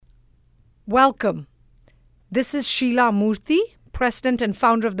Welcome. This is Sheila Murthy, President and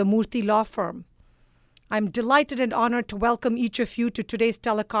founder of the Murthy Law Firm. I'm delighted and honored to welcome each of you to today's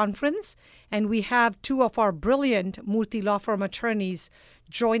teleconference, and we have two of our brilliant Murthy Law Firm attorneys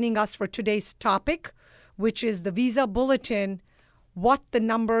joining us for today's topic, which is the Visa Bulletin, what the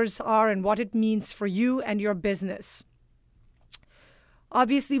numbers are and what it means for you and your business.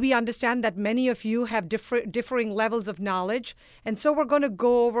 Obviously, we understand that many of you have differing levels of knowledge, and so we're going to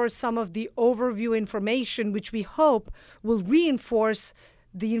go over some of the overview information, which we hope will reinforce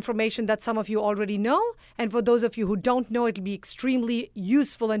the information that some of you already know. And for those of you who don't know, it'll be extremely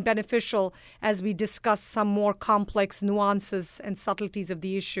useful and beneficial as we discuss some more complex nuances and subtleties of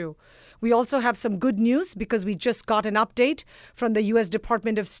the issue. We also have some good news because we just got an update from the U.S.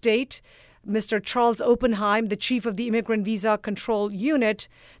 Department of State, Mr. Charles Oppenheim, the chief of the Immigrant Visa Control Unit,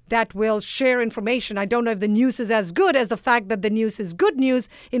 that will share information. I don't know if the news is as good as the fact that the news is good news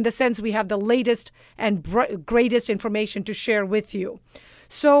in the sense we have the latest and greatest information to share with you.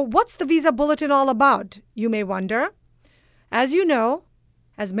 So what's the Visa Bulletin all about, you may wonder? As you know,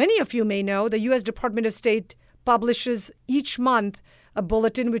 as many of you may know, the U.S. Department of State publishes each month a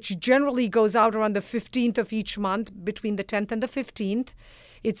bulletin which generally goes out around the 15th of each month, between the 10th and the 15th.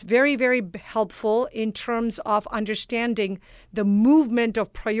 It's very, very helpful in terms of understanding the movement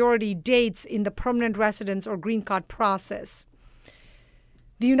of priority dates in the permanent residence or green card process.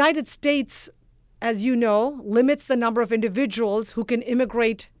 The United States, as you know, limits the number of individuals who can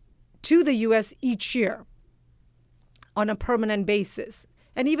immigrate to the U.S. each year on a permanent basis,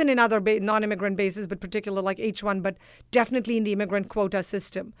 and even in other non-immigrant bases, but particularly like H-1, but definitely in the immigrant quota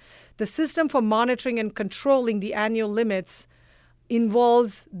system. The system for monitoring and controlling the annual limits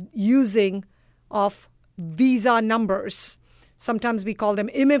involves using of visa numbers. Sometimes we call them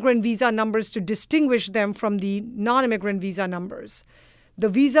immigrant visa numbers to distinguish them from the non-immigrant visa numbers. The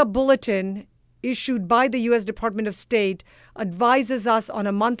Visa Bulletin issued by the U.S. Department of State advises us on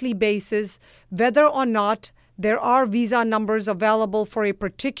a monthly basis whether or not there are visa numbers available for a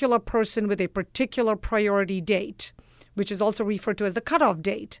particular person with a particular priority date, which is also referred to as the cutoff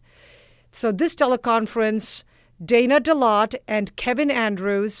date. So this teleconference, Dana DeLotte and Kevin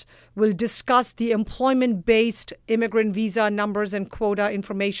Andrews will discuss the employment-based immigrant visa numbers and quota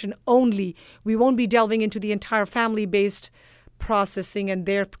information only. We won't be delving into the entire family-based processing and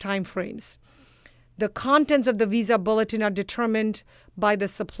their timeframes. The contents of the Visa Bulletin are determined by the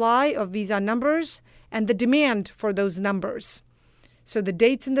supply of visa numbers and the demand for those numbers. So the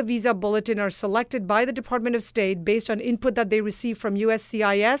dates in the Visa Bulletin are selected by the Department of State based on input that they receive from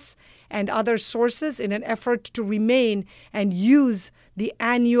USCIS and other sources in an effort to remain and use the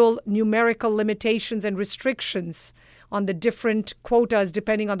annual numerical limitations and restrictions on the different quotas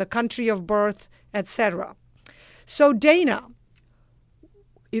depending on the country of birth, etc. So Dana,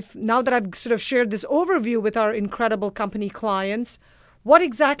 if now that I've sort of shared this overview with our incredible company clients, what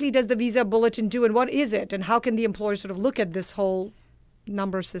exactly does the Visa Bulletin do and what is it? And how can the employer sort of look at this whole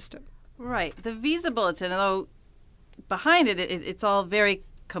number system? Right. The Visa Bulletin, although behind it's all very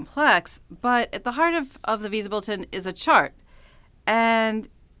complex, but at the heart of the Visa Bulletin is a chart. And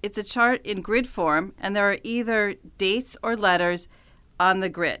it's a chart in grid form, and there are either dates or letters on the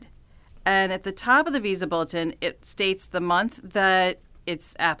grid. And at the top of the Visa Bulletin, it states the month that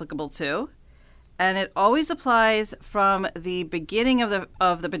it's applicable to, and it always applies from the beginning of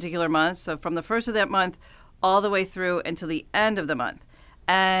the particular month, so from the first of that month all the way through until the end of the month.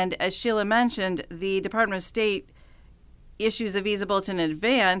 And as Sheila mentioned, the Department of State issues a Visa Bulletin in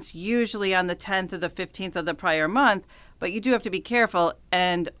advance, usually on the 10th or the 15th of the prior month, but you do have to be careful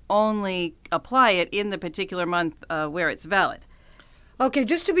and only apply it in the particular month where it's valid. Okay,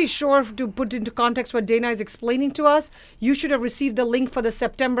 just to be sure, to put into context what Dana is explaining to us, you should have received the link for the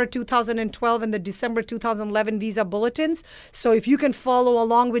September 2012 and the December 2011 Visa Bulletins. So if you can follow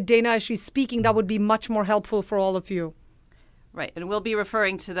along with Dana as she's speaking, that would be much more helpful for all of you. Right, and we'll be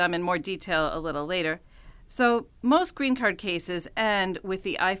referring to them in more detail a little later. So most green card cases end with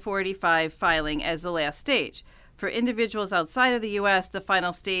the I-485 filing as the last stage. For individuals outside of the U.S., the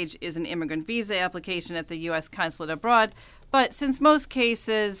final stage is an immigrant visa application at the U.S. consulate abroad. But since most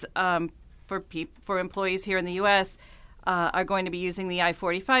cases for employees here in the U.S. Are going to be using the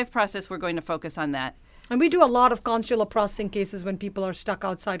I-485 process, we're going to focus on that. And we do a lot of consular processing cases when people are stuck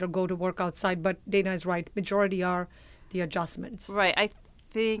outside or go to work outside, but Dana is right. Majority are the adjustments. Right. I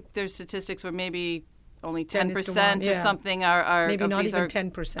think there's statistics where maybe only 10% or something are maybe not even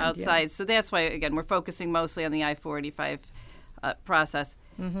 10% outside. Yeah. So that's why, again, we're focusing mostly on the I-485 process.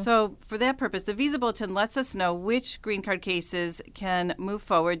 Mm-hmm. So for that purpose, the Visa Bulletin lets us know which green card cases can move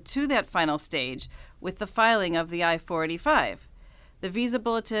forward to that final stage with the filing of the I-485. The Visa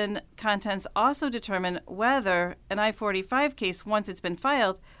Bulletin contents also determine whether an I-45 case, once it's been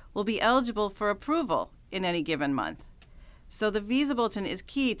filed, will be eligible for approval in any given month. So the Visa Bulletin is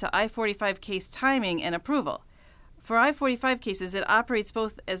key to I-45 case timing and approval. For I-45 cases, it operates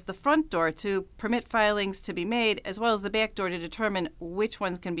both as the front door to permit filings to be made, as well as the back door to determine which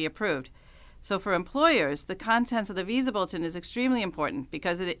ones can be approved. So for employers, the contents of the Visa Bulletin is extremely important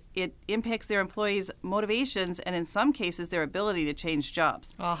because it impacts their employees' motivations and in some cases their ability to change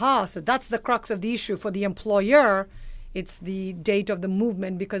jobs. So that's the crux of the issue. For the employer, it's the date of the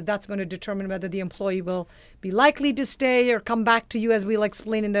movement because that's going to determine whether the employee will be likely to stay or come back to you, as we'll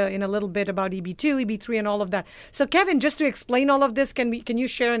explain in a little bit about EB2, EB3, and all of that. So Kevin, just to explain all of this, can you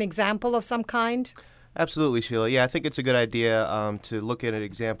share an example of some kind? Absolutely, Sheila. Yeah, I think it's a good idea to look at an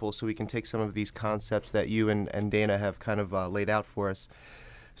example so we can take some of these concepts that you and Dana have kind of laid out for us.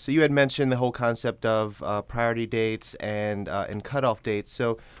 So you had mentioned the whole concept of priority dates and cutoff dates.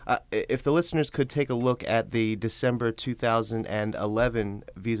 So if the listeners could take a look at the December 2011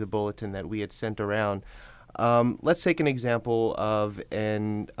 Visa Bulletin that we had sent around, let's take an example of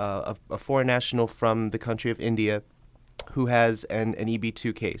a foreign national from the country of India who has an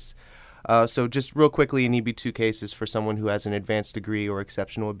EB2 case. So just real quickly, an EB2 case is for someone who has an advanced degree or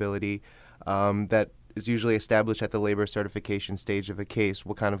exceptional ability that is usually established at the labor certification stage of a case.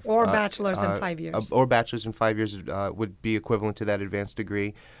 What kind of or bachelor's in 5 years. Or bachelor's in 5 years would be equivalent to that advanced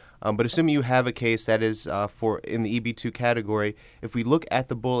degree. But assuming you have a case that is in the EB2 category, if we look at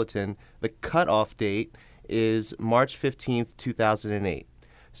the bulletin, the cutoff date is March 15th, 2008.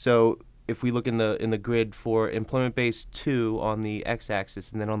 So if we look in the grid for employment base 2 on the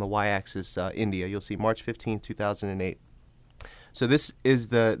x-axis and then on the y-axis India, you'll see March 15, 2008. So this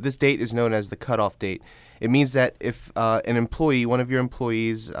date is known as the cutoff date. It means that if an employee, one of your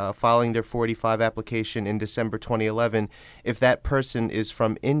employees filing their 485 application in December 2011, if that person is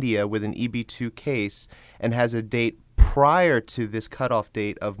from India with an EB2 case and has a date prior to this cutoff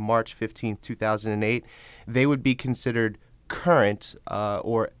date of March 15, 2008, they would be considered current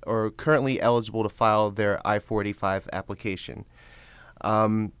or currently eligible to file their I-485 application.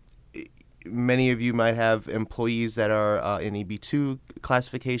 Many of you might have employees that are in EB2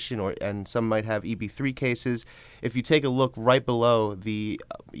 classification, and some might have EB3 cases. If you take a look right below the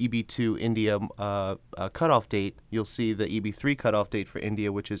EB2 India cutoff date, you'll see the EB3 cutoff date for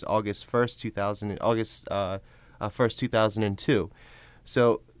India, which is August 1st, 2002.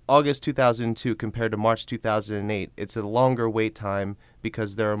 So August 2002 compared to March 2008, it's a longer wait time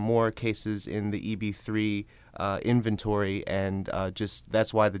because there are more cases in the EB3 inventory, and just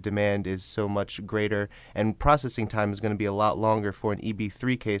that's why the demand is so much greater, and processing time is going to be a lot longer for an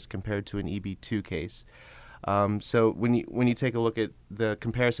EB3 case compared to an EB2 case. So when you take a look at the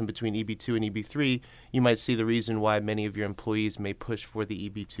comparison between EB2 and EB3, you might see the reason why many of your employees may push for the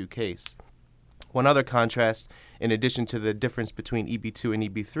EB2 case. One other contrast, in addition to the difference between EB2 and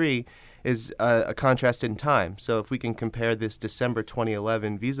EB3, is a contrast in time. So if we can compare this December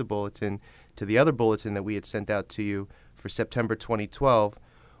 2011 Visa Bulletin to the other bulletin that we had sent out to you for September 2012,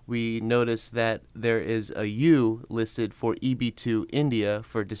 we notice that there is a U listed for EB2 India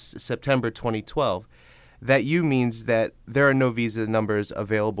for September 2012. That U means that there are no visa numbers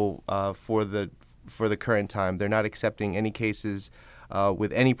available for the current time. They're not accepting any cases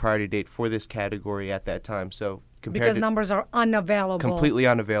with any priority date for this category at that time. So because numbers are unavailable. Completely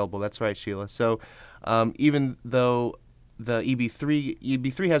unavailable. That's right, Sheila. So even though the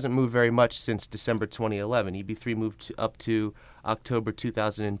EB3 hasn't moved very much since December 2011. EB3 moved up to October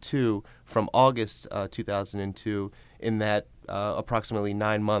 2002 from August 2002 in that approximately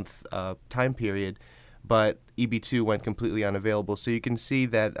 9-month time period. But EB2 went completely unavailable. So you can see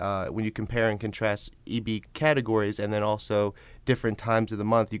that when you compare and contrast EB categories and then also different times of the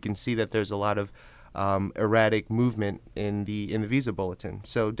month, you can see that there's a lot of erratic movement in the Visa Bulletin.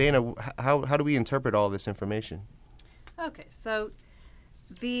 So Dana, how do we interpret all this information? Okay, so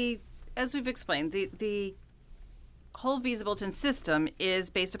as we've explained, the whole Visa Bulletin system is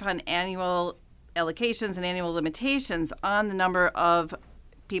based upon annual allocations and annual limitations on the number of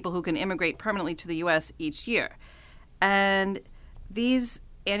people who can immigrate permanently to the U.S. each year. And these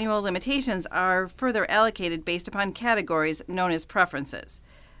annual limitations are further allocated based upon categories known as preferences.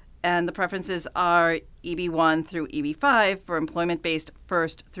 And the preferences are EB1 through EB5 for employment-based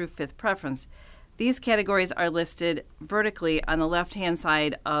first through fifth preference. These categories are listed vertically on the left-hand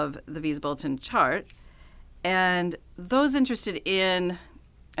side of the Visa Bulletin chart. And those interested in,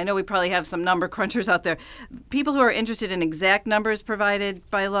 I know we probably have some number crunchers out there, people who are interested in exact numbers provided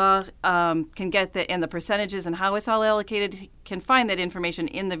by law can get and the percentages and how it's all allocated, can find that information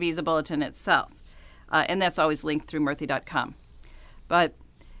in the Visa Bulletin itself. And that's always linked through Murthy.com. But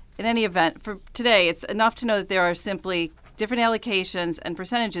in any event, for today, it's enough to know that there are simply different allocations and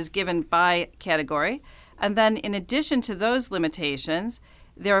percentages given by category. And then in addition to those limitations,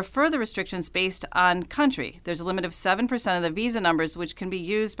 there are further restrictions based on country. There's a limit of 7% of the visa numbers which can be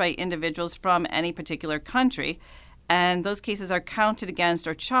used by individuals from any particular country. And those cases are counted against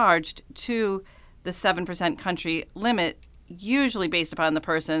or charged to the 7% country limit, usually based upon the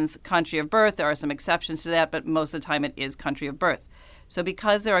person's country of birth. There are some exceptions to that, but most of the time it is country of birth. So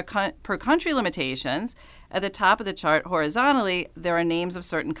because there are per country limitations, at the top of the chart horizontally, there are names of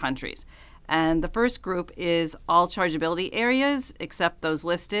certain countries. And the first group is all chargeability areas, except those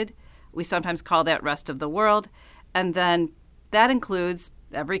listed. We sometimes call that rest of the world. And then that includes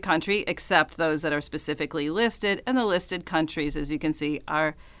every country except those that are specifically listed. And the listed countries, as you can see,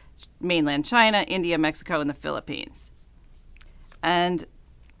 are mainland China, India, Mexico, and the Philippines. And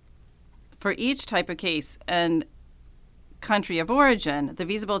for each type of case and country of origin, the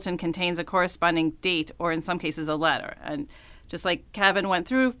visa bulletin contains a corresponding date or in some cases a letter. And just like Kevin went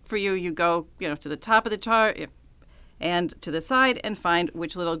through for you, you go to the top of the chart and to the side and find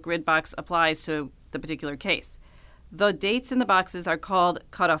which little grid box applies to the particular case. The dates in the boxes are called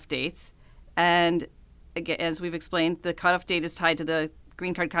cutoff dates. And again, as we've explained, the cutoff date is tied to the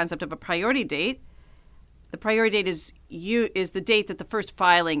green card concept of a priority date. The priority date is the date that the first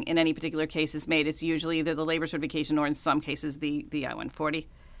filing in any particular case is made. It's usually either the labor certification or in some cases the I-140.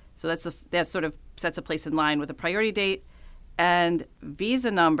 So that sort of sets a place in line with a priority date. And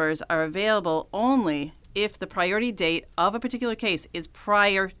visa numbers are available only if the priority date of a particular case is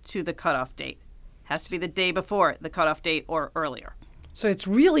prior to the cutoff date. Has to be the day before the cutoff date or earlier. So it's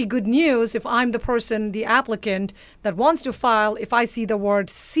really good news if I'm the person, the applicant, that wants to file. If I see the word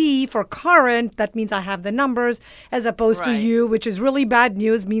C for current, that means I have the numbers, as opposed to U, which is really bad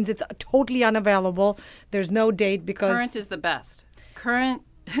news, means it's totally unavailable. There's no date because... Current is the best. Current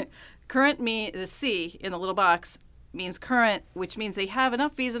the C in the little box means current, which means they have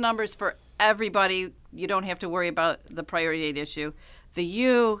enough visa numbers for everybody. You don't have to worry about the priority date issue. The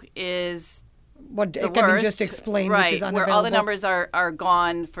U is... what Kevin just explained, right, which is unavailable. Where all the numbers are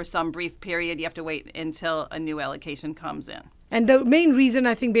gone for some brief period. You have to wait until a new allocation comes in. And the main reason,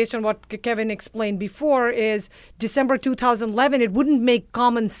 I think, based on what Kevin explained before, is December 2011, it wouldn't make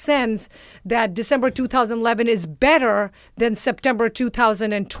common sense that December 2011 is better than September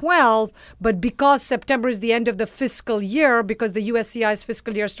 2012. But because September is the end of the fiscal year, because the USCIS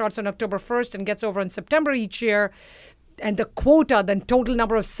fiscal year starts on October 1st and gets over in September each year, and the quota, the total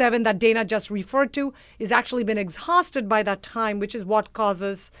number of 7 that Dana just referred to, is actually been exhausted by that time, which is what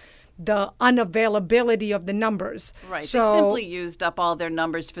causes the unavailability of the numbers. Right. So, they simply used up all their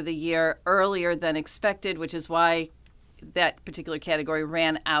numbers for the year earlier than expected, which is why that particular category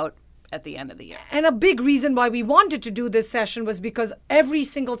ran out at the end of the year. And a big reason why we wanted to do this session was because every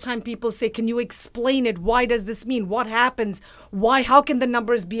single time people say, can you explain it? Why does this mean? What happens? Why? How can the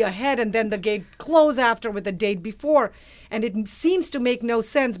numbers be ahead and then the gate close after with the date before? And it seems to make no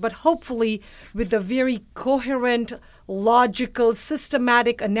sense, but hopefully with the very coherent, logical,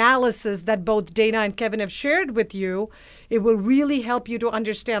 systematic analysis that both Dana and Kevin have shared with you, it will really help you to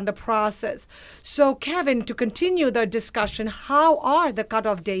understand the process. So, Kevin, to continue the discussion, how are the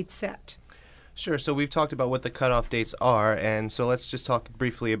cutoff dates set? Sure. So we've talked about what the cutoff dates are, and so let's just talk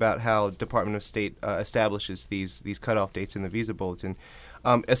briefly about how Department of State establishes these cutoff dates in the visa bulletin.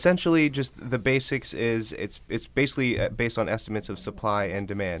 Essentially, just the basics is it's basically based on estimates of supply and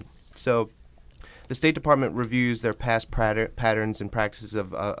demand. So the State Department reviews their past patterns and practices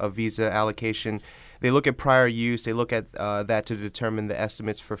of visa allocation. They look at prior use. They look at that to determine the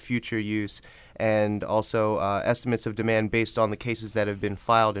estimates for future use, and also estimates of demand based on the cases that have been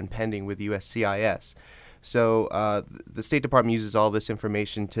filed and pending with USCIS. So the State Department uses all this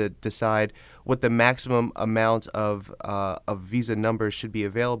information to decide what the maximum amount of visa numbers should be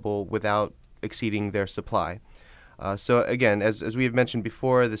available without exceeding their supply. So again, as we have mentioned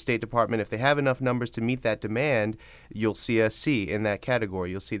before, the State Department, if they have enough numbers to meet that demand, you'll see a C in that category.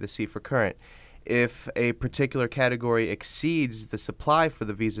 You'll see the C for current. If a particular category exceeds the supply for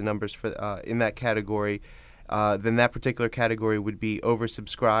the visa numbers for in that category, then that particular category would be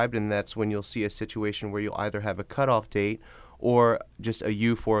oversubscribed, and that's when you'll see a situation where you'll either have a cutoff date or just a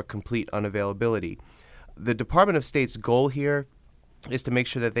U for a complete unavailability. The Department of State's goal here is to make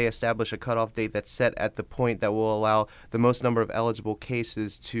sure that they establish a cutoff date that's set at the point that will allow the most number of eligible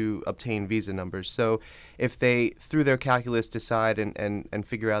cases to obtain visa numbers. So if they, through their calculus, decide and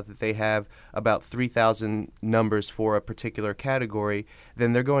figure out that they have about 3,000 numbers for a particular category,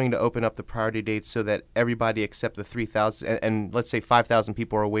 then they're going to open up the priority dates so that everybody except the 3,000, and let's say 5,000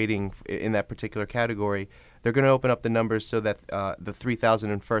 people are waiting in that particular category, they're going to open up the numbers so that the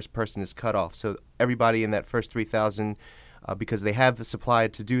 3,001st person is cut off. So everybody in that first 3,000, because they have the supply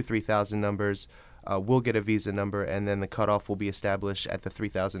to do 3,000 numbers, will get a visa number, and then the cutoff will be established at the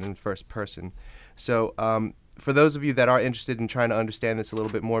 3,001st person. So for those of you that are interested in trying to understand this a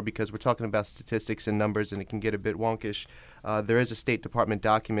little bit more, because we're talking about statistics and numbers and it can get a bit wonkish, there is a State Department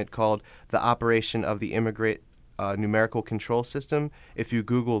document called The Operation of the Immigrant Numerical Control System. If you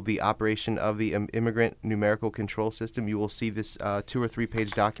Google the operation of the Immigrant Numerical Control System, you will see this 2 or 3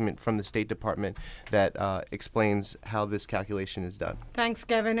 page document from the State Department that explains how this calculation is done. Thanks,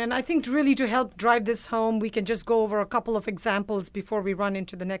 Kevin. And I think really to help drive this home, we can just go over a couple of examples before we run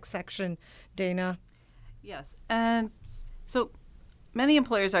into the next section. Dana? Yes. And so many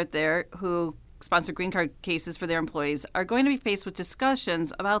employers out there who sponsor green card cases for their employees are going to be faced with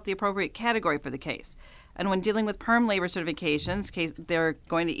discussions about the appropriate category for the case. And when dealing with perm labor certifications, they're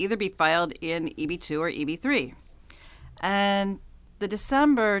going to either be filed in EB2 or EB3. And the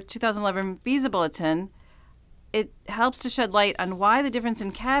December 2011 Visa Bulletin, it helps to shed light on why the difference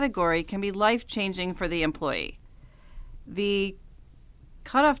in category can be life-changing for the employee. The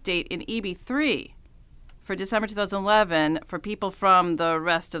cutoff date in EB3 for December 2011 for people from the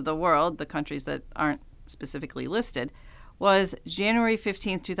rest of the world, the countries that aren't specifically listed, was January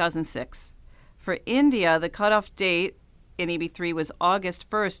 15th, 2006. For India, the cutoff date in EB3 was August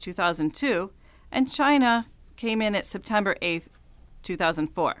 1st, 2002, and China came in at September 8th,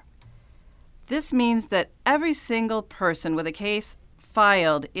 2004. This means that every single person with a case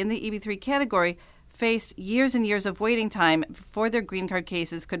filed in the EB3 category faced years and years of waiting time before their green card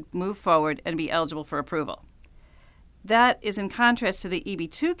cases could move forward and be eligible for approval. That is in contrast to the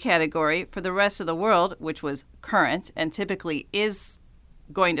EB2 category for the rest of the world, which was current and typically is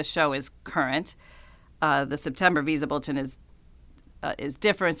going to show as current. The September Visa Bulletin is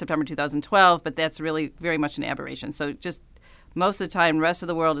different, September 2012, but that's really very much an aberration. So just most of the time, the rest of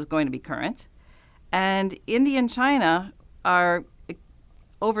the world is going to be current. And India and China are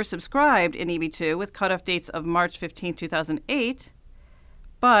oversubscribed in EB2 with cutoff dates of March 15, 2008.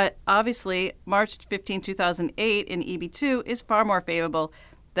 But obviously, March 15, 2008 in EB2 is far more favorable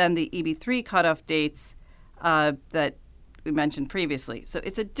than the EB3 cutoff dates that we mentioned previously. So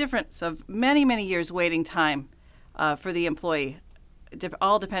it's a difference of many, many years waiting time for the employee,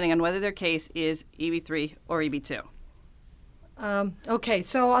 all depending on whether their case is EB3 or EB2. Okay,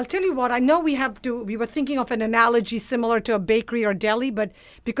 so I'll tell you what, I know we were thinking of an analogy similar to a bakery or deli, but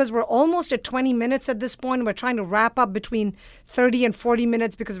because we're almost at 20 minutes at this point, we're trying to wrap up between 30 and 40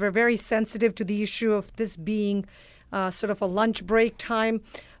 minutes because we're very sensitive to the issue of this being sort of a lunch break time.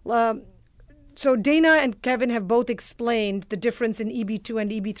 So Dana and Kevin have both explained the difference in EB2 and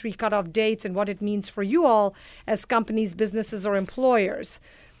EB3 cutoff dates and what it means for you all as companies, businesses, or employers.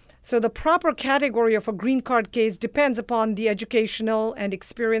 So the proper category of a green card case depends upon the educational and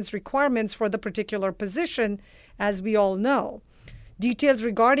experience requirements for the particular position, as we all know. Details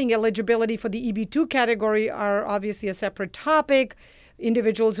regarding eligibility for the EB2 category are obviously a separate topic.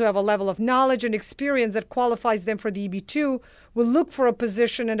 Individuals who have a level of knowledge and experience that qualifies them for the EB2 will look for a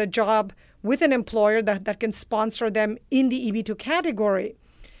position and a job with an employer that can sponsor them in the EB2 category.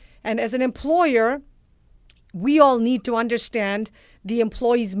 And as an employer, we all need to understand the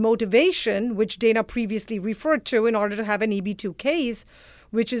employee's motivation, which Dana previously referred to, in order to have an EB2 case,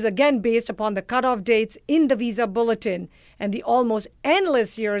 which is again based upon the cutoff dates in the Visa Bulletin and the almost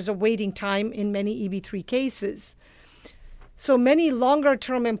endless years of waiting time in many EB3 cases. So many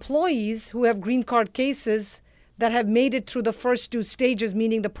longer-term employees who have green card cases that have made it through the first 2 stages,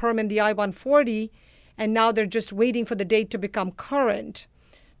 meaning the perm and the I-140, and now they're just waiting for the date to become current.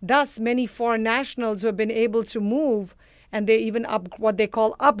 Thus, many foreign nationals who have been able to move, and they even what they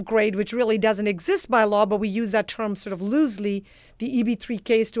call upgrade, which really doesn't exist by law, but we use that term sort of loosely, the EB3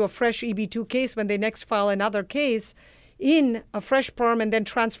 case to a fresh EB2 case when they next file another case in a fresh perm and then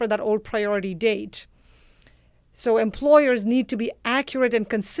transfer that old priority date. So employers need to be accurate and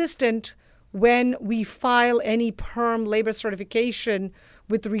consistent when we file any perm labor certification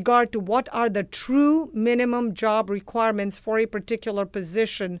with regard to what are the true minimum job requirements for a particular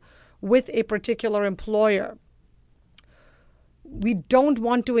position with a particular employer. We don't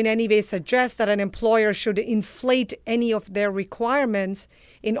want to in any way suggest that an employer should inflate any of their requirements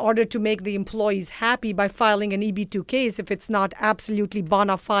in order to make the employees happy by filing an EB2 case if it's not absolutely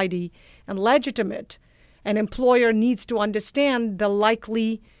bona fide and legitimate. An employer needs to understand the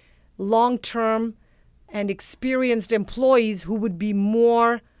likely long-term and experienced employees who would be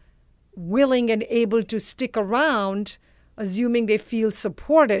more willing and able to stick around, assuming they feel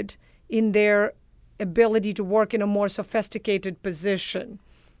supported in their ability to work in a more sophisticated position.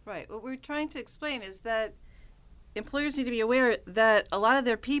 Right. What we're trying to explain is that employers need to be aware that a lot of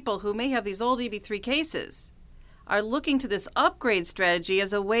their people who may have these old EB3 cases are looking to this upgrade strategy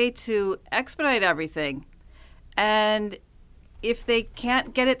as a way to expedite everything. And if they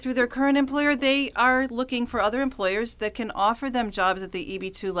can't get it through their current employer, they are looking for other employers that can offer them jobs at the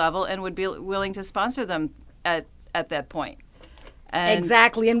EB2 level and would be willing to sponsor them at that point.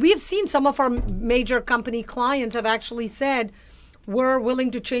 Exactly. And we've seen some of our major company clients have actually said, we're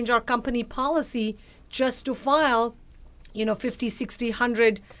willing to change our company policy just to file, 50, 60,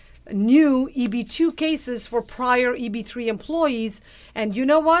 100 new EB2 cases for prior EB3 employees. And you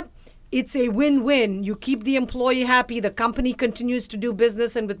know what? It's a win-win. You keep the employee happy, the company continues to do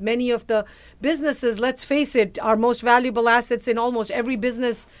business, and with many of the businesses, let's face it, our most valuable assets in almost every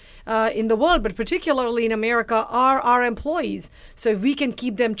business in the world, but particularly in America, are our employees. So if we can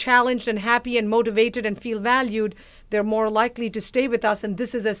keep them challenged and happy and motivated and feel valued, they're more likely to stay with us. And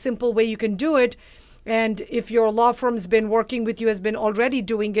this is a simple way you can do it. And if your law firm's been working with you, has been already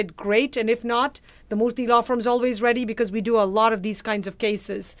doing it, great. And if not, the Murthy Law Firm's always ready because we do a lot of these kinds of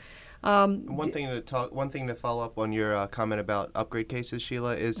cases. One thing to follow up on your comment about upgrade cases,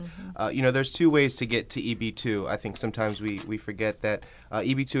 Sheila, is there's two ways to get to EB2. I think sometimes we forget that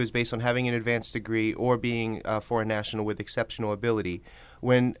EB2 is based on having an advanced degree or being a foreign national with exceptional ability.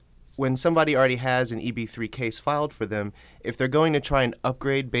 When somebody already has an EB3 case filed for them, if they're going to try and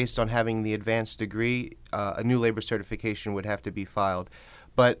upgrade based on having the advanced degree, a new labor certification would have to be filed.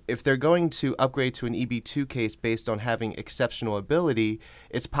 But if they're going to upgrade to an EB2 case based on having exceptional ability,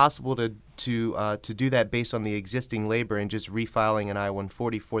 it's possible to do that based on the existing labor and just refiling an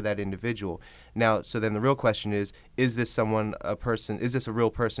I-140 for that individual. Now, so then the real question is this a real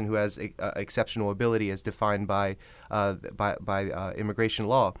person who has exceptional ability as defined by immigration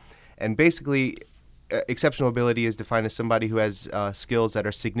law? And basically, exceptional ability is defined as somebody who has skills that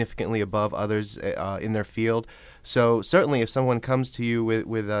are significantly above others in their field. So certainly if someone comes to you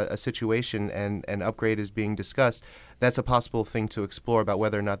with a situation and an upgrade is being discussed, that's a possible thing to explore about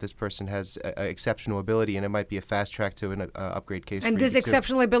whether or not this person has exceptional ability, and it might be a fast track to an upgrade case. And this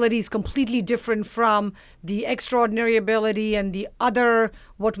exceptional ability is completely different from the extraordinary ability and the other,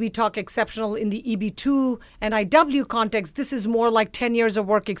 what we talk exceptional in the EB2 and IW context. This is more like 10 years of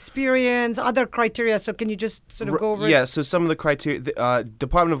work experience, other criteria. So can you just sort of go over it? Yeah, so some of the criteria,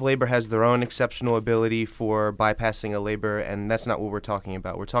 Department of Labor has their own exceptional ability for bypassing a labor, and that's not what we're talking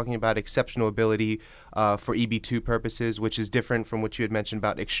about. We're talking about exceptional ability for EB2 purposes, which is different from what you had mentioned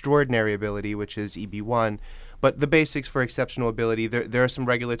about extraordinary ability, which is EB1. But the basics for exceptional ability, there are some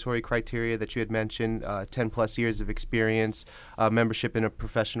regulatory criteria that you had mentioned, 10 plus years of experience, membership in a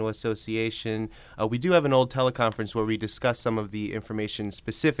professional association. We do have an old teleconference where we discuss some of the information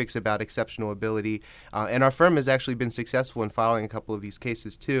specifics about exceptional ability, and our firm has actually been successful in filing a couple of these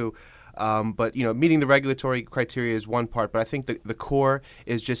cases too. But meeting the regulatory criteria is one part, but I think the core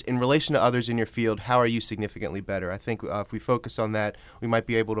is just in relation to others in your field, how are you significantly better? I think if we focus on that, we might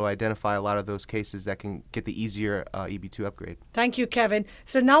be able to identify a lot of those cases that can get the easier EB2 upgrade. Thank you, Kevin.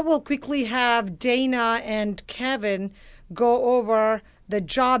 So now we'll quickly have Dana and Kevin go over the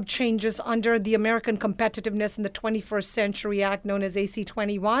job changes under the American Competitiveness in the 21st Century Act, known as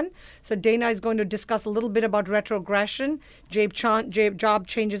AC-21. So Dana is going to discuss a little bit about retrogression, job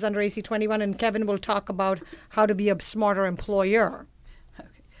changes under AC-21, and Kevin will talk about how to be a smarter employer. Okay.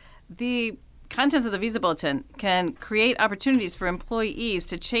 The contents of the Visa Bulletin can create opportunities for employees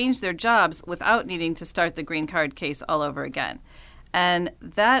to change their jobs without needing to start the green card case all over again. And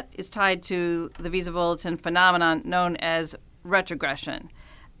that is tied to the Visa Bulletin phenomenon known as retrogression,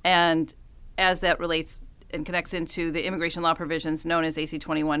 and as that relates and connects into the immigration law provisions known as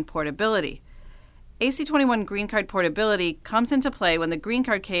AC-21 portability. AC-21 green card portability comes into play when the green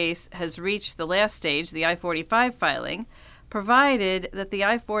card case has reached the last stage, the I-45 filing, provided that the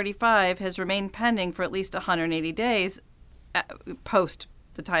I-45 has remained pending for at least 180 days post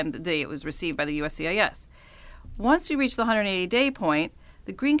the day it was received by the USCIS. Once we reach the 180-day point,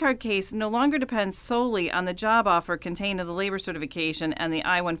 the green card case no longer depends solely on the job offer contained in the labor certification and the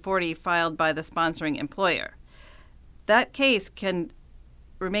I-140 filed by the sponsoring employer. That case can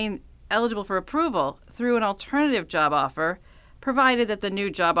remain eligible for approval through an alternative job offer, provided that the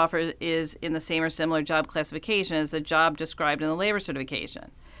new job offer is in the same or similar job classification as the job described in the labor certification.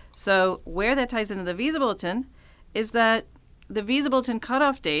 So where that ties into the Visa Bulletin is that the Visa Bulletin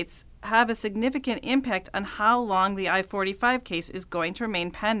cutoff dates have a significant impact on how long the I-45 case is going to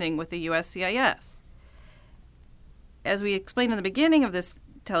remain pending with the USCIS. As we explained in the beginning of this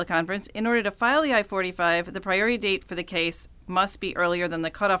teleconference, in order to file the I-45, the priority date for the case must be earlier than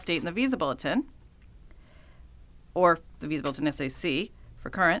the cutoff date in the Visa Bulletin, or the Visa Bulletin SAC for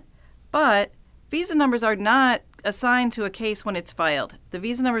current, but visa numbers are not assigned to a case when it's filed. The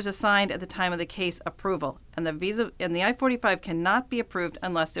visa number is assigned at the time of the case approval, and the I-45 cannot be approved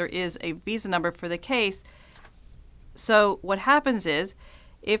unless there is a visa number for the case. So what happens is,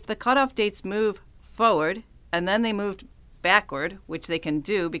 if the cutoff dates move forward and then they moved backward, which they can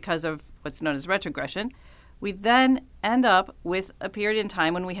do because of what's known as retrogression, we then end up with a period in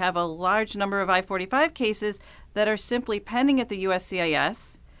time when we have a large number of I-45 cases that are simply pending at the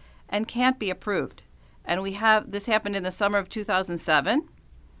USCIS and can't be approved. And this happened in the summer of 2007,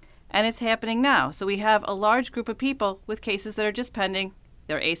 and it's happening now. So we have a large group of people with cases that are just pending.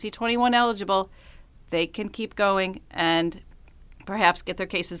 They're AC-21 eligible. They can keep going and perhaps get their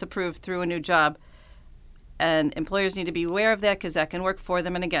cases approved through a new job. And employers need to be aware of that because that can work for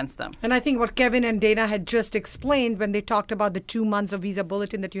them and against them. And I think what Kevin and Dana had just explained when they talked about the 2 months of visa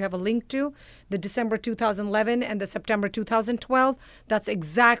bulletin that you have a link to, the December 2011 and the September 2012, that's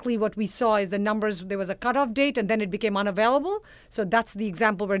exactly what we saw is the numbers. There was a cutoff date and then it became unavailable. So that's the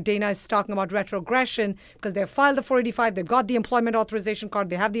example where Dana is talking about retrogression because they filed the 485, they've got the employment authorization card,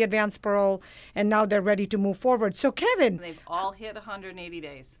 they have the advanced parole, and now they're ready to move forward. So Kevin. And they've all hit 180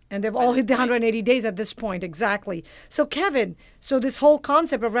 days. And they've all hit the 180 days at this point. Exactly. So Kevin, so this whole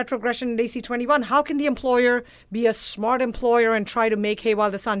concept of retrogression in AC-21, how can the employer be a smart employer and try to make hay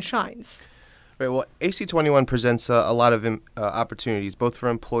while the sun shines? Right. Well, AC-21 presents a lot of opportunities, both for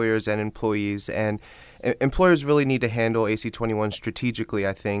employers and employees, and employers really need to handle AC-21 strategically,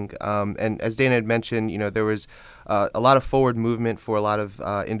 I think. And as Dana had mentioned, there was a lot of forward movement for a lot of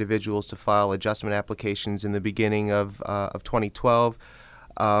individuals to file adjustment applications in the beginning of 2012.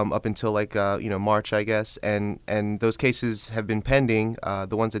 Up until March, I guess, and those cases have been pending.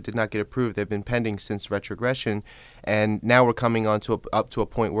 The ones that did not get approved, they've been pending since retrogression, and now we're coming on to up to a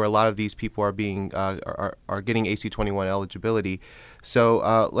point where a lot of these people are being are getting AC-21 eligibility.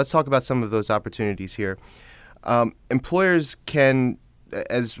 So let's talk about some of those opportunities here. Employers can,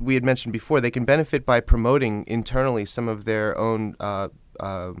 as we had mentioned before, they can benefit by promoting internally some of their own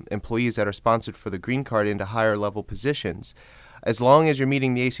employees that are sponsored for the green card into higher level positions. As long as you're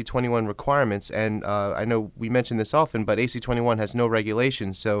meeting the AC-21 requirements, and I know we mention this often, but AC-21 has no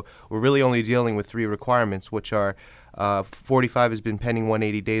regulations, so we're really only dealing with 3 requirements, which are 45 has been pending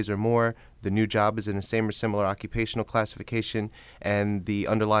 180 days or more, the new job is in the same or similar occupational classification, and the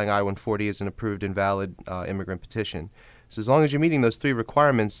underlying I-140 is an approved and valid immigrant petition. So as long as you're meeting those 3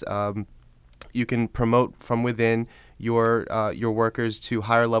 requirements, you can promote from within your workers to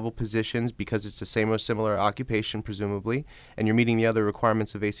higher level positions because it's the same or similar occupation, presumably, and you're meeting the other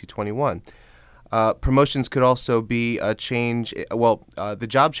requirements of AC-21. Promotions could also be a change. The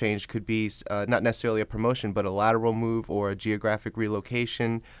job change could be not necessarily a promotion, but a lateral move or a geographic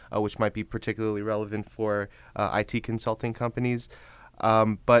relocation, which might be particularly relevant for IT consulting companies.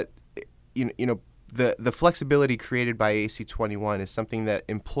 But the flexibility created by AC-21 is something that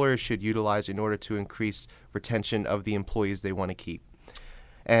employers should utilize in order to increase retention of the employees they want to keep.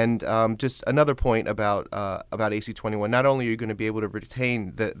 And just another point about AC-21, not only are you going to be able to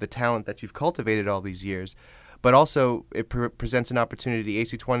retain the talent that you've cultivated all these years, but also it presents an opportunity,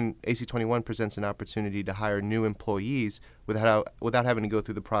 AC-21 presents an opportunity to hire new employees without having to go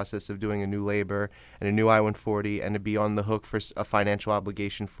through the process of doing a new labor and a new I-140 and to be on the hook for a financial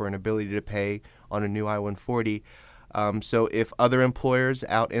obligation for an ability to pay on a new I-140. So if other employers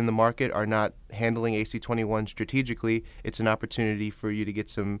out in the market are not handling AC-21 strategically, it's an opportunity for you to get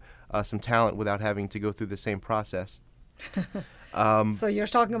some talent without having to go through the same process. So you're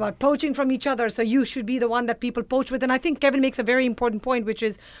talking about poaching from each other. So you should be the one that people poach with. And I think Kevin makes a very important point, which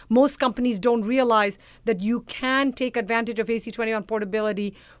is most companies don't realize that you can take advantage of AC-21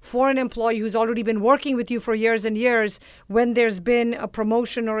 portability for an employee who's already been working with you for years and years when there's been a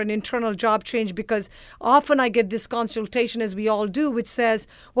promotion or an internal job change. Because often I get this consultation, as we all do, which says,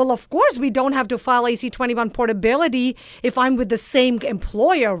 well, of course we don't have to file AC-21 portability if I'm with the same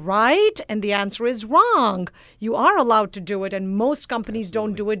employer, right? And the answer is wrong. You are allowed to do it. And most companies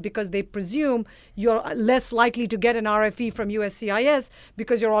Absolutely. Don't do it because they presume you're less likely to get an RFE from USCIS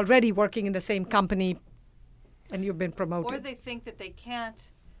because you're already working in the same company and you've been promoted. Or they think that they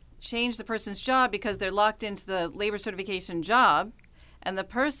can't change the person's job because they're locked into the labor certification job. And the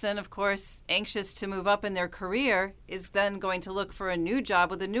person, of course, anxious to move up in their career, is then going to look for a new job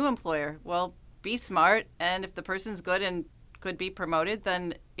with a new employer. Well, be smart. And if the person's good and could be promoted,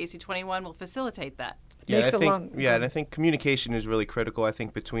 then AC-21 will facilitate that. Yeah, and I think communication is really critical. I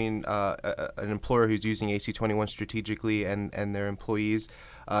think between an employer who's using AC-21 strategically and their employees,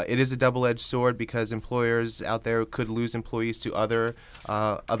 it is a double-edged sword because employers out there could lose employees to other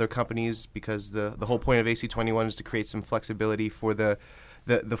companies because the whole point of AC-21 is to create some flexibility for the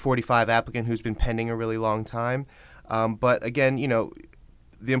the 45 applicant who's been pending a really long time. But again,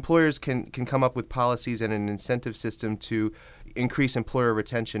 the employers can come up with policies and an incentive system to increase employer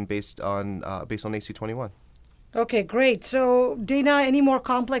retention based on AC-21. Okay, great. So, Dana, any more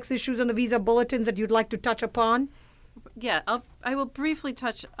complex issues on the visa bulletins that you'd like to touch upon? Yeah, I will briefly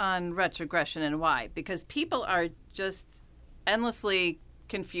touch on retrogression and why, because people are just endlessly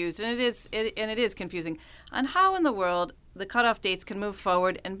confused, and it is confusing on how in the world the cutoff dates can move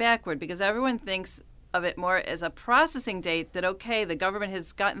forward and backward, because everyone thinks of it more as a processing date that, okay, the government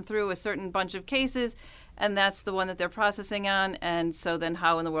has gotten through a certain bunch of cases and that's the one that they're processing on, and so then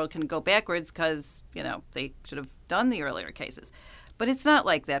how in the world can it go backwards because, they should have done the earlier cases. But it's not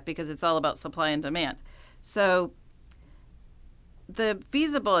like that because it's all about supply and demand. So the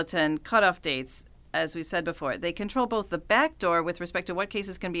visa bulletin cutoff dates, as we said before, they control both the back door with respect to what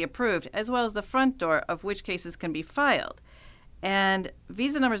cases can be approved as well as the front door of which cases can be filed. And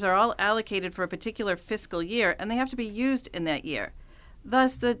visa numbers are all allocated for a particular fiscal year, and they have to be used in that year.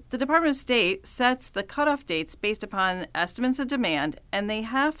 Thus, the Department of State sets the cutoff dates based upon estimates of demand, and they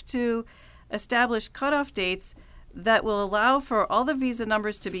have to establish cutoff dates that will allow for all the visa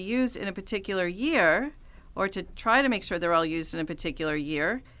numbers to be used in a particular year, or to try to make sure they're all used in a particular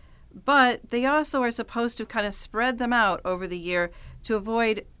year. But they also are supposed to kind of spread them out over the year to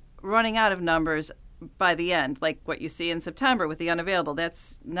avoid running out of numbers by the end, like what you see in September with the unavailable.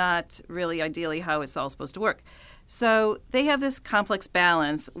 That's not really ideally how it's all supposed to work. So they have this complex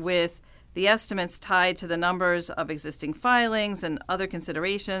balance with the estimates tied to the numbers of existing filings and other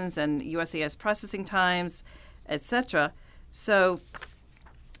considerations and USCIS processing times, etc. So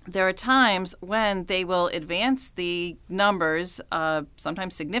there are times when they will advance the numbers,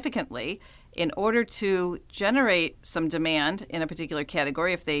 sometimes significantly, in order to generate some demand in a particular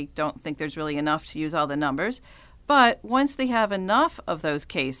category if they don't think there's really enough to use all the numbers. But once they have enough of those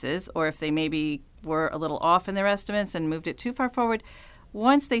cases, or if they maybe were a little off in their estimates and moved it too far forward,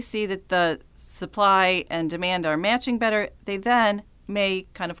 once they see that the supply and demand are matching better, they then may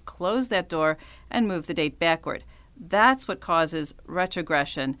kind of close that door and move the date backward. That's what causes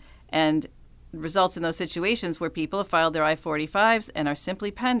retrogression and results in those situations where people have filed their I-45s and are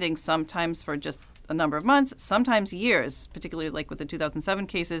simply pending, sometimes for just a number of months, sometimes years, particularly like with the 2007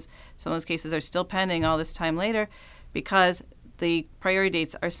 cases. Some of those cases are still pending all this time later because the priority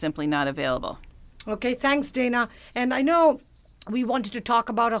dates are simply not available. Okay, thanks, Dana. And I know we wanted to talk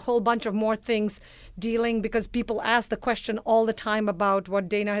about a whole bunch of more things because people ask the question all the time about what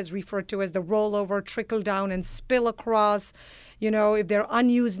Dana has referred to as the rollover, trickle down, and spill across. If there are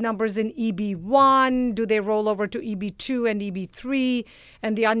unused numbers in EB1, do they roll over to EB2 and EB3?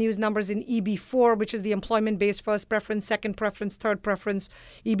 And the unused numbers in EB4, which is the employment-based first preference, second preference, third preference,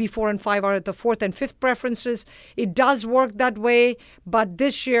 EB4 and 5 are the fourth and fifth preferences. It does work that way, but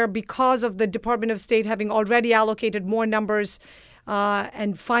this year, because of the Department of State having already allocated more numbers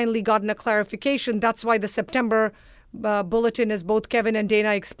and finally gotten a clarification, that's why the September bulletin, as both Kevin and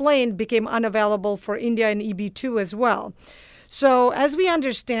Dana explained, became unavailable for India and EB2 as well. So as we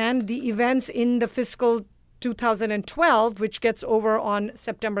understand, the events in the fiscal 2012, which gets over on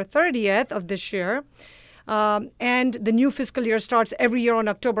September 30th of this year, and the new fiscal year starts every year on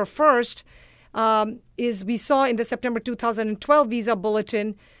October 1st, is we saw in the September 2012 visa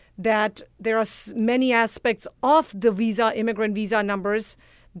bulletin that there are many aspects of the immigrant visa numbers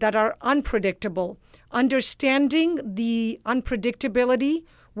that are unpredictable. Understanding the unpredictability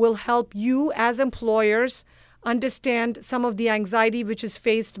will help you as employers understand some of the anxiety which is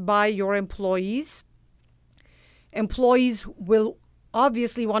faced by your employees. Employees will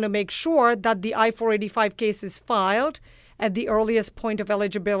obviously want to make sure that the I-485 case is filed at the earliest point of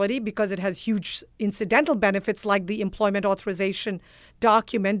eligibility because it has huge incidental benefits like the employment authorization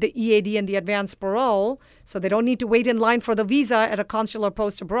document, the EAD, and the advance parole. So they don't need to wait in line for the visa at a consular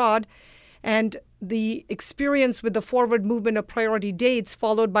post abroad. And the experience with the forward movement of priority dates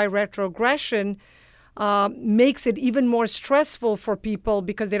followed by retrogression makes it even more stressful for people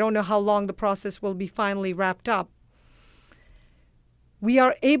because they don't know how long the process will be finally wrapped up. We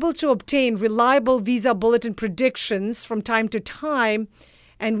are able to obtain reliable visa bulletin predictions from time to time,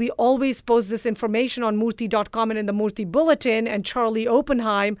 and we always post this information on Murthy.com and in the Murthy Bulletin. And Charlie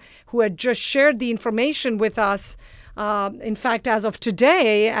Oppenheim, who had just shared the information with us, in fact, as of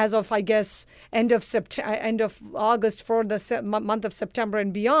today, I guess, end of August for the month of September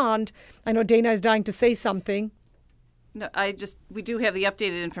and beyond. I know Dana is dying to say something. No, we do have the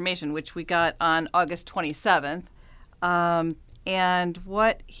updated information, which we got on August 27th. And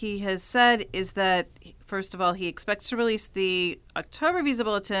what he has said is that, first of all, he expects to release the October visa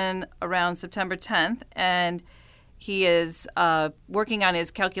bulletin around September 10th, and He is working on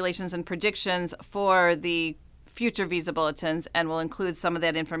his calculations and predictions for the future Visa Bulletins and will include some of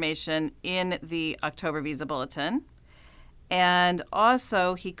that information in the October Visa Bulletin. And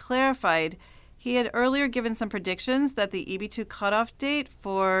also, he clarified he had earlier given some predictions that the EB2 cutoff date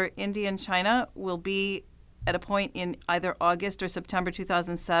for India and China will be at a point in either August or September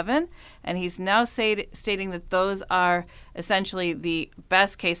 2007, and he's now stating that those are essentially the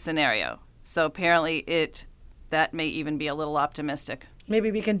best case scenario. So apparently that may even be a little optimistic.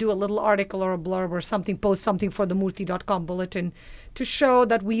 Maybe we can do a little article or a blurb or something, post something for the Murthy.com bulletin to show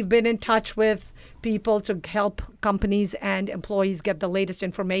that we've been in touch with people to help companies and employees get the latest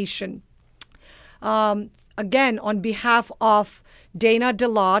information. Again, on behalf of Dana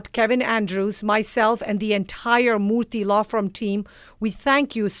DeLotte, Kevin Andrews, myself, and the entire Murthy Law Firm team, we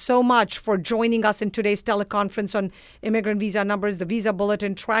thank you so much for joining us in today's teleconference on immigrant visa numbers, the visa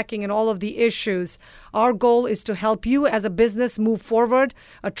bulletin tracking, and all of the issues. Our goal is to help you as a business move forward,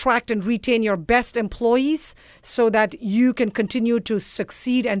 attract and retain your best employees so that you can continue to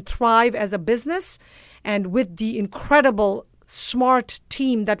succeed and thrive as a business. And with the incredible smart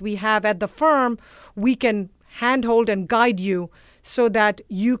team that we have at the firm, we can handhold and guide you so that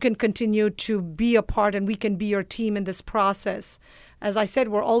you can continue to be a part and we can be your team in this process. As I said,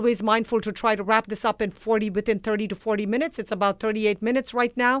 we're always mindful to try to wrap this up within 30 to 40 minutes. It's about 38 minutes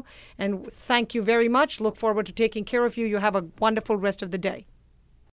right now. And thank you very much. Look forward to taking care of you. You have a wonderful rest of the day.